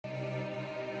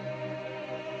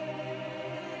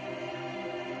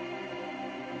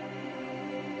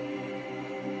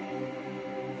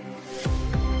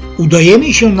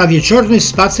Udajemy się na wieczorny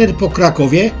spacer po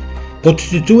Krakowie pod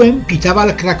tytułem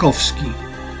Pitaval Krakowski.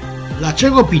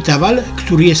 Dlaczego Pitaval,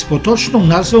 który jest potoczną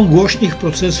nazwą głośnych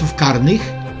procesów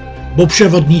karnych? Bo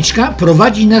przewodniczka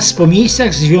prowadzi nas po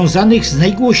miejscach związanych z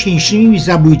najgłośniejszymi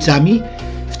zabójcami,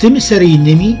 w tym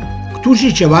seryjnymi,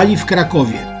 którzy działali w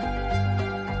Krakowie.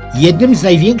 Jednym z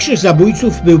największych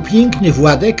zabójców był piękny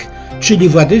Władek, czyli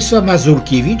Władysław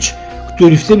Mazurkiewicz,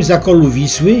 który w tym zakolu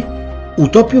Wisły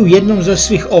utopił jedną ze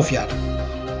swych ofiar.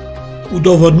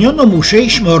 Udowodniono mu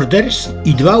 6 morderstw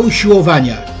i 2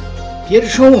 usiłowania.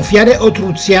 Pierwszą ofiarę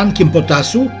otruł cjankiem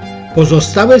potasu,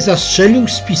 pozostałe zastrzelił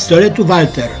z pistoletu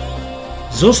Walter.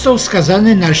 Został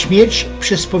skazany na śmierć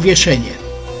przez powieszenie.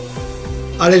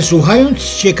 Ale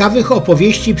słuchając ciekawych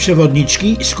opowieści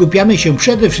przewodniczki, skupiamy się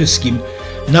przede wszystkim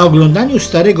na oglądaniu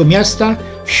Starego Miasta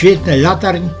w świetle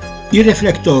latarń i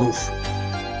reflektorów.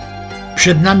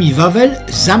 Przed nami Wawel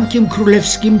z Zamkiem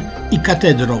Królewskim i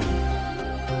katedrą.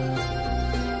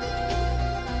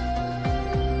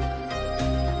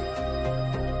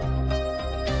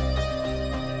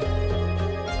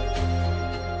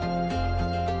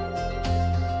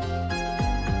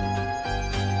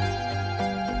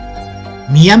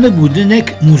 Mijamy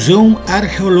budynek Muzeum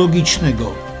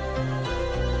Archeologicznego.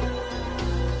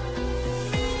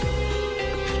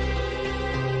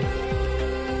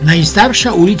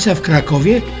 Najstarsza ulica w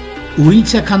Krakowie,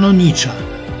 ulica Kanonicza.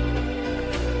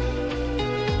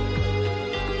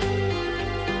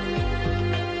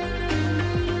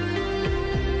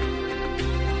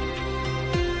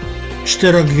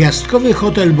 Czterogwiazdkowy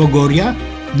hotel Bogoria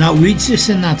na ulicy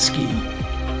Senackiej.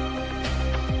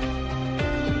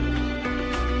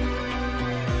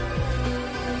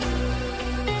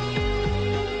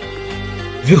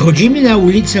 Wychodzimy na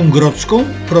ulicę Grodzką,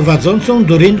 prowadzącą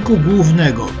do rynku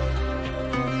głównego.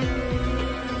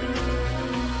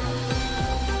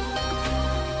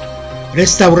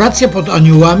 Restauracja pod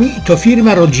Aniołami to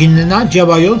firma rodzinna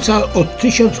działająca od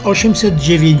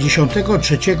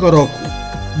 1893 roku.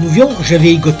 Mówią, że w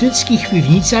jej gotyckich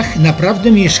piwnicach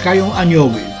naprawdę mieszkają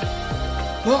anioły.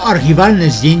 To archiwalne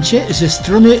zdjęcie ze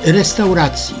strony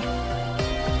restauracji.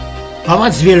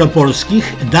 Pałac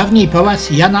Wielopolskich, dawniej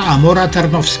pałac Jana Amora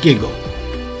Tarnowskiego.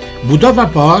 Budowa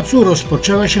pałacu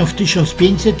rozpoczęła się w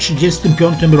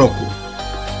 1535 roku.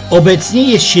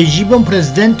 Obecnie jest siedzibą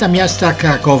prezydenta miasta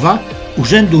Krakowa,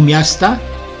 Urzędu Miasta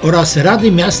oraz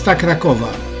Rady Miasta Krakowa.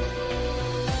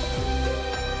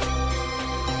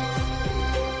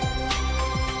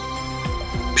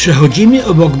 Przechodzimy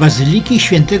obok Bazyliki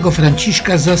Świętego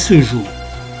Franciszka z Asyżu.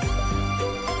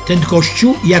 Ten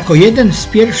kościół jako jeden z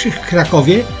pierwszych w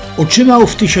Krakowie otrzymał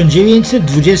w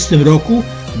 1920 roku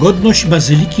godność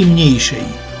Bazyliki Mniejszej.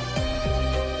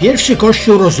 Pierwszy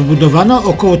kościół rozbudowano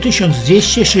około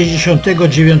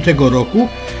 1269 roku,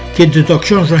 kiedy to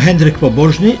książę Henryk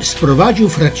Pobożny sprowadził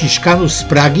franciszkanów z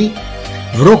Pragi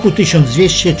w roku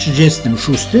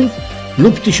 1236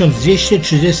 lub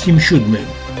 1237.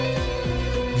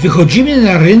 Wychodzimy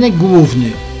na rynek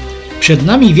główny. Przed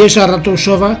nami wieża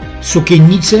ratuszowa,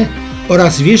 sukiennice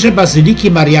oraz wieże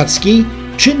Bazyliki Mariackiej,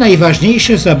 czy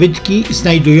najważniejsze zabytki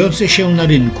znajdujące się na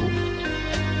rynku.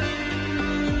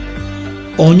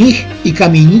 O nich i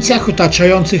kamienicach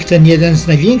otaczających ten jeden z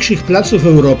największych placów w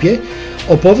Europie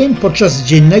opowiem podczas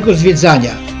dziennego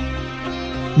zwiedzania.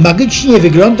 Magicznie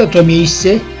wygląda to miejsce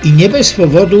i nie bez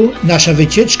powodu nasza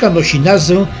wycieczka nosi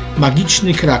nazwę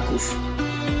Magiczny Kraków.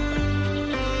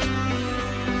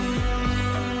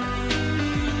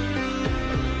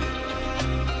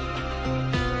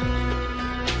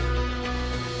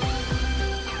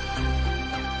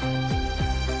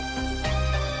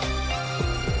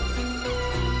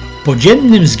 Po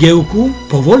dziennym zgiełku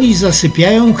powoli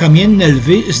zasypiają kamienne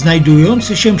lwy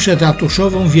znajdujące się przed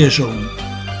ratuszową wieżą.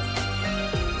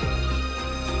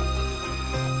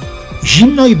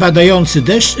 Zimno i badający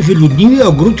deszcz wyludniły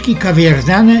ogródki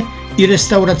kawiarniane i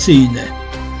restauracyjne.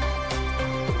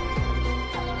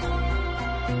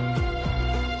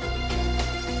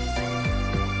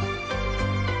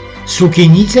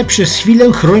 Sukiennice przez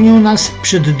chwilę chronią nas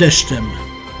przed deszczem.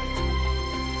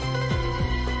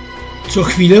 Co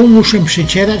chwilę muszę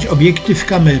przecierać obiektyw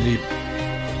kamery.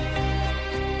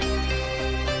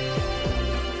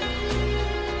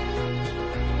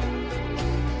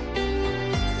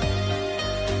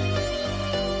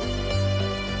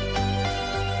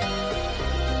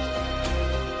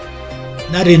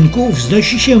 Na rynku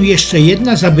wznosi się jeszcze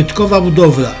jedna zabytkowa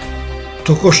budowla.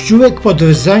 To kościółek pod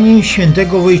wezwaniem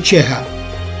świętego Wojciecha.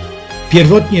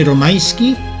 Pierwotnie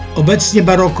romański, obecnie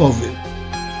barokowy.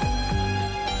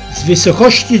 Z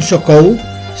wysokości cokołu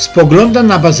spogląda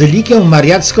na Bazylikę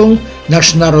Mariacką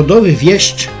nasz narodowy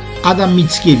wieszcz Adam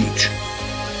Mickiewicz.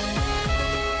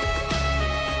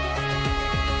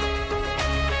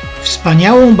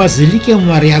 Wspaniałą bazylikę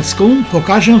mariacką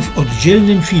pokażę w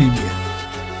oddzielnym filmie.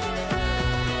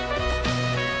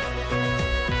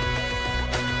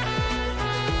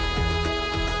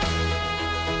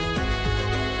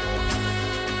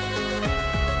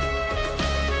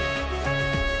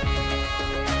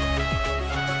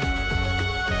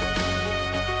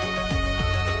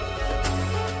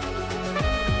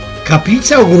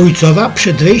 Kaplica Ogrójcowa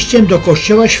przed wejściem do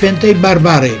kościoła świętej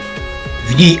Barbary.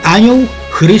 W niej anioł,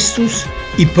 Chrystus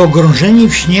i pogrążeni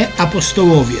w śnie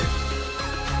apostołowie.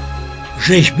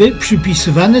 Rzeźby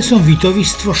przypisywane są Witowi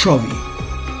Strzoszowi.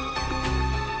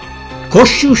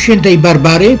 Kościół świętej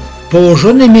Barbary,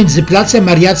 położony między Placem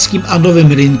Mariackim a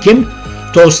Nowym Rynkiem,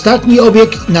 to ostatni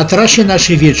obiekt na trasie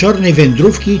naszej wieczornej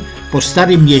wędrówki po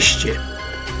Starym Mieście.